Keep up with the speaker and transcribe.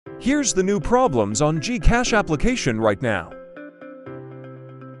Here's the new problems on GCash application right now.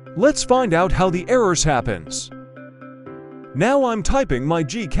 Let's find out how the errors happens. Now I'm typing my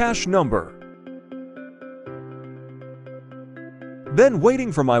GCash number. Then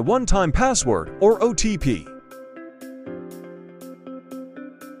waiting for my one-time password or OTP.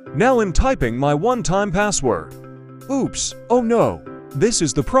 Now I'm typing my one-time password. Oops, oh no, this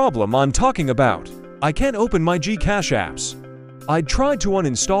is the problem I'm talking about. I can't open my GCash apps. I tried to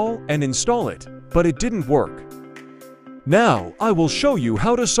uninstall and install it, but it didn't work. Now I will show you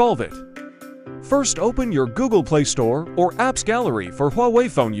how to solve it. First, open your Google Play Store or Apps Gallery for Huawei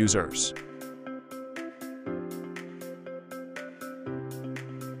phone users.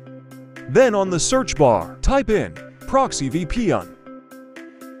 Then on the search bar, type in Proxy VPN.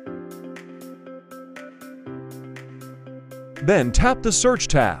 Then tap the Search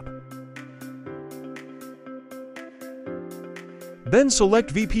tab. Then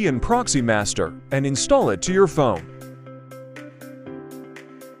select VPN Proxy Master and install it to your phone.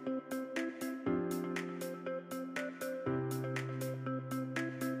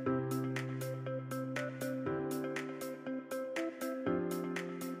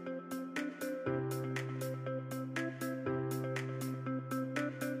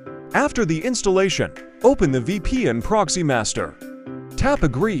 After the installation, open the VPN Proxy Master. Tap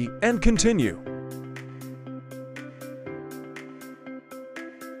Agree and Continue.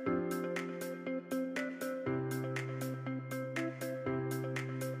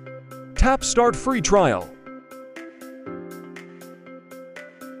 Tap Start Free Trial.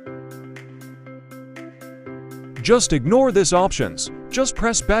 Just ignore this options. Just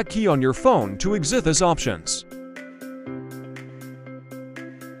press back key on your phone to exit this options.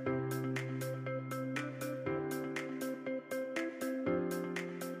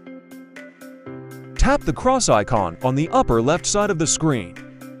 Tap the cross icon on the upper left side of the screen.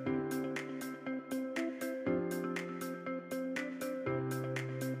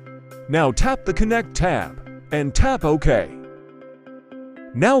 Now tap the Connect tab and tap OK.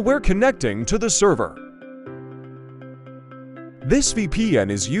 Now we're connecting to the server. This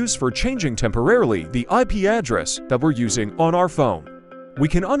VPN is used for changing temporarily the IP address that we're using on our phone. We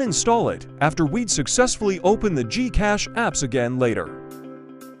can uninstall it after we'd successfully open the GCash apps again later.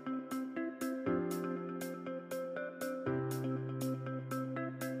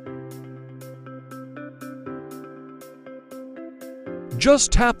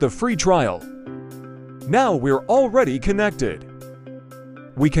 Just tap the free trial. Now we're already connected.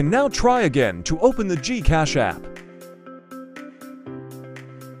 We can now try again to open the GCash app.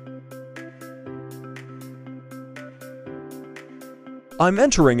 I'm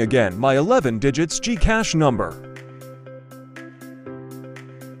entering again my 11 digits GCash number.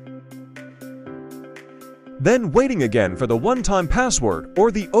 Then waiting again for the one-time password or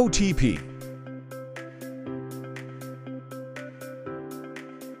the OTP.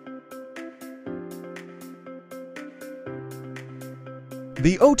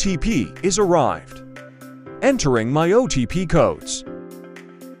 The OTP is arrived. Entering my OTP codes.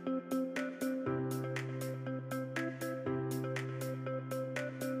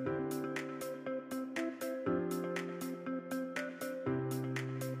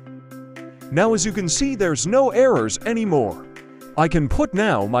 Now as you can see, there's no errors anymore. I can put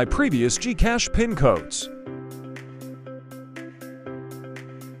now my previous GCash PIN codes.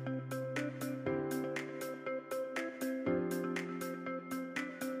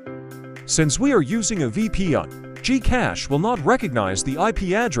 Since we are using a VPN, GCash will not recognize the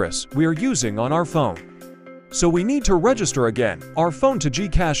IP address we are using on our phone. So we need to register again our phone to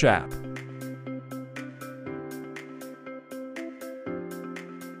GCash app.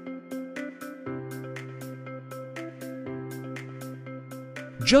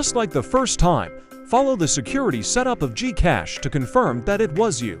 Just like the first time, follow the security setup of GCash to confirm that it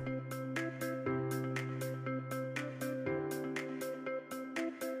was you.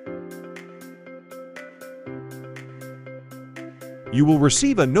 You will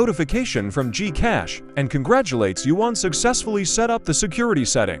receive a notification from GCash and congratulates you on successfully set up the security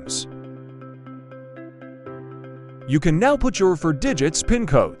settings. You can now put your 4 digits PIN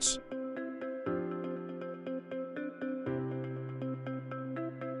codes.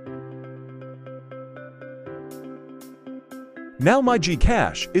 Now my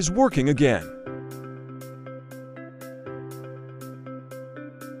GCash is working again.